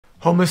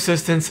Home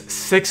Assistant's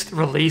sixth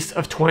release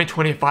of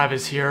 2025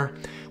 is here,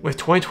 with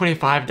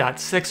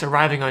 2025.6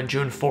 arriving on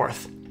June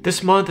 4th.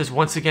 This month is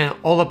once again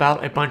all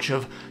about a bunch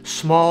of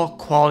small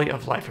quality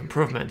of life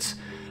improvements,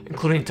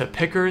 including to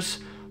pickers,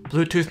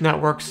 Bluetooth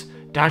networks,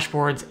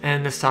 dashboards,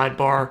 and the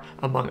sidebar,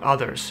 among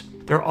others.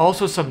 There are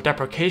also some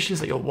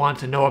deprecations that you'll want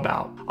to know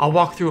about. I'll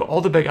walk through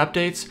all the big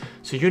updates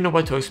so you know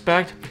what to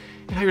expect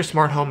and how your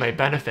smart home may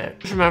benefit.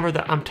 Just remember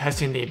that I'm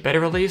testing the beta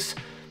release,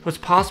 so it's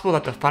possible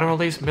that the final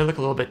release may look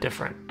a little bit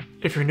different.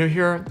 If you're new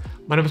here,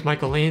 my name is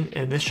Michael Leen,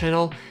 and this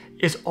channel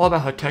is all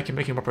about how tech can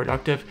make you more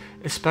productive,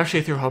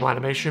 especially through home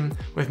automation,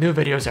 with new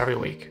videos every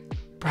week.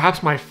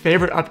 Perhaps my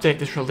favorite update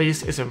this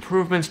release is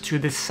improvements to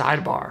this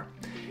sidebar.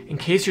 In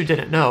case you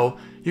didn't know,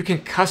 you can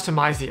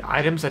customize the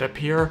items that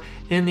appear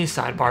in the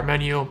sidebar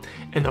menu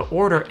in the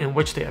order in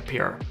which they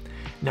appear.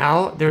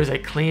 Now there is a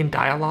clean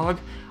dialog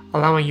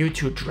allowing you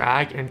to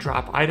drag and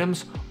drop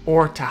items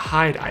or to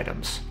hide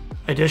items.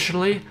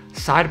 Additionally,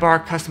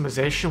 sidebar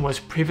customization was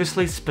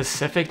previously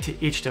specific to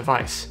each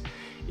device.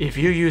 If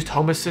you used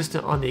Home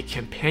Assistant on the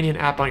companion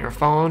app on your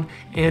phone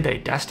and a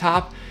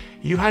desktop,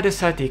 you had to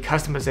set the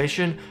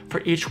customization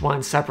for each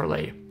one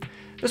separately.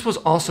 This was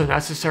also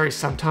necessary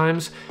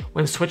sometimes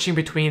when switching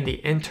between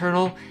the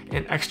internal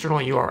and external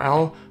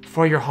URL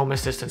for your Home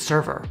Assistant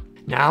server.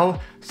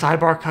 Now,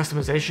 sidebar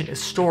customization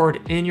is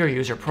stored in your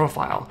user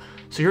profile,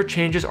 so your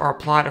changes are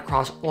applied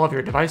across all of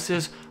your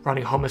devices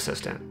running Home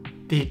Assistant.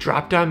 The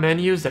drop-down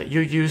menus that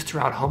you use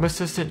throughout Home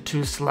Assistant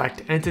to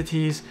select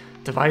entities,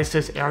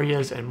 devices,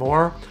 areas, and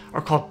more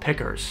are called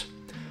pickers.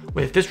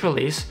 With this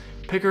release,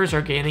 pickers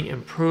are gaining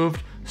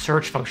improved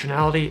search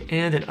functionality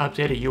and an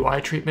updated UI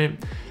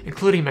treatment,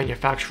 including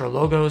manufacturer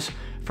logos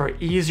for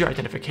easier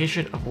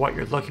identification of what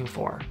you're looking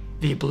for.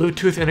 The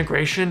Bluetooth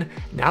integration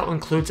now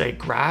includes a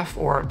graph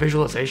or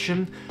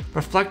visualization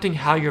reflecting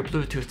how your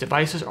Bluetooth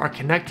devices are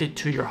connected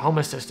to your Home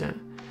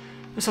Assistant.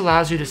 This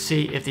allows you to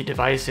see if the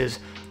device is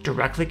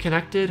directly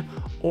connected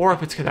or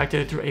if it's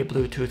connected through a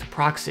Bluetooth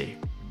proxy.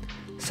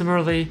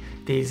 Similarly,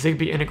 the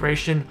Zigbee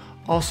integration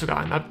also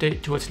got an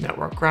update to its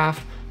network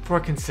graph for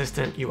a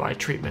consistent UI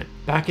treatment.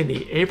 Back in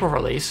the April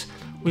release,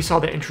 we saw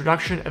the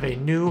introduction of a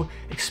new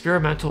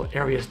experimental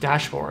areas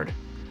dashboard.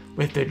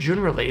 With the June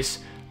release,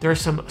 there are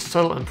some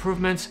subtle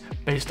improvements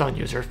based on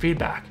user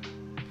feedback.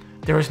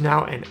 There is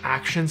now an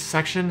actions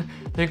section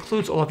that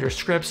includes all of your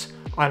scripts,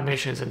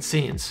 automations, and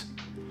scenes.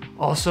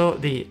 Also,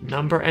 the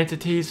number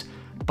entities,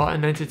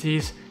 button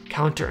entities,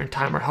 counter and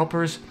timer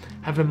helpers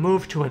have been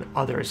moved to an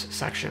others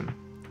section.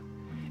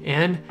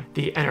 And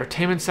the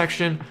entertainment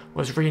section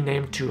was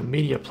renamed to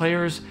media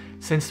players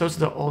since those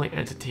are the only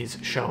entities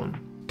shown.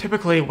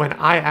 Typically, when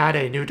I add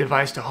a new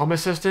device to Home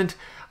Assistant,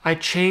 I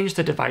change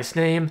the device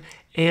name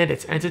and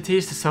its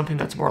entities to something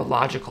that's more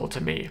logical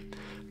to me.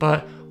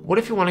 But what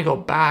if you want to go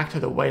back to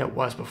the way it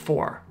was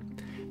before?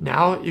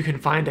 Now you can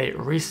find a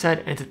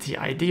Reset Entity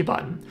ID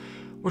button,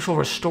 which will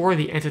restore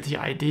the entity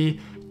ID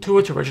to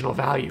its original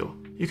value.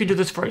 You can do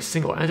this for a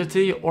single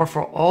entity or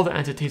for all the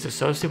entities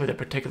associated with a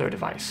particular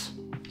device.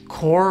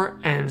 Core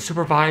and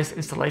supervised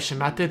installation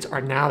methods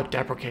are now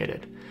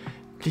deprecated.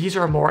 These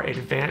are more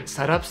advanced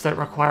setups that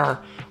require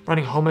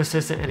running Home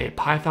Assistant in a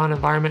Python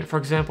environment, for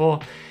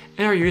example,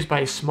 and are used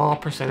by a small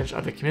percentage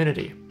of the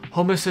community.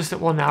 Home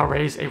Assistant will now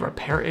raise a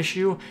repair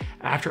issue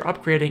after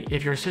upgrading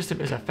if your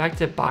system is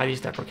affected by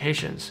these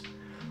deprecations.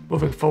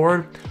 Moving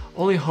forward,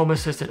 only Home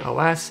Assistant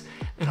OS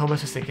and Home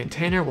Assistant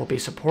Container will be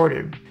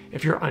supported.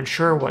 If you're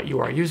unsure what you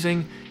are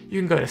using,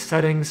 you can go to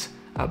Settings,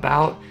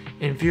 About,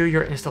 and view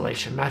your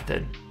installation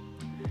method.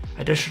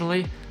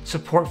 Additionally,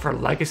 support for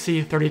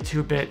legacy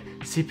 32-bit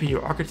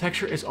CPU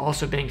architecture is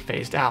also being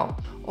phased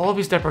out. All of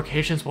these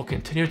deprecations will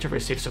continue to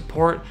receive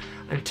support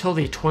until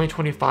the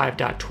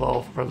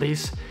 2025.12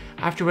 release,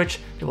 after which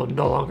they will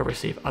no longer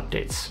receive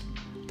updates.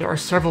 There are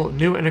several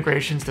new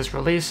integrations this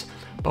release,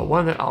 but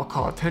one that I'll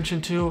call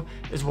attention to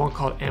is one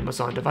called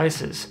Amazon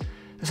Devices.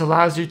 This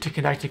allows you to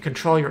connect and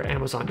control your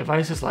Amazon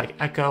devices like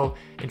Echo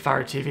and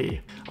Fire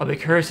TV. I'll be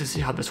curious to see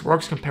how this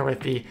works compared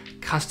with the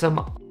custom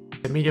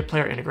media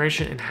player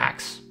integration in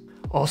Hacks.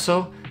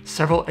 Also,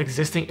 several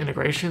existing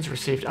integrations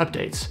received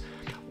updates.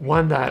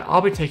 One that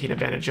I'll be taking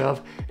advantage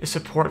of is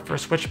support for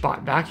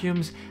SwitchBot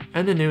vacuums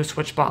and the new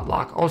SwitchBot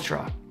Lock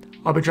Ultra.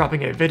 I'll be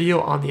dropping a video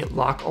on the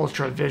Lock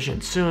Ultra Vision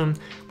soon,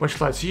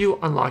 which lets you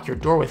unlock your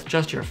door with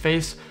just your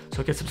face,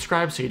 so get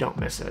subscribed so you don't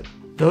miss it.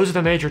 Those are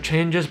the major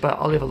changes, but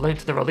I'll leave a link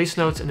to the release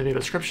notes in the video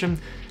description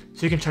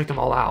so you can check them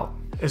all out.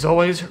 As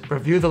always,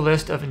 review the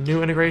list of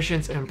new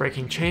integrations and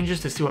breaking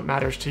changes to see what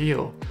matters to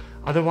you.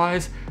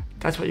 Otherwise,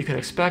 that's what you can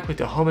expect with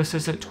the Home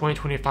Assistant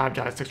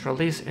 2025.6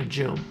 release in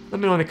June. Let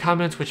me know in the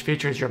comments which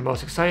features you're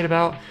most excited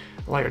about.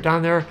 While you're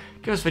down there,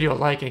 give this video a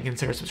like and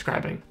consider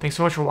subscribing. Thanks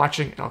so much for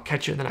watching, and I'll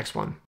catch you in the next one.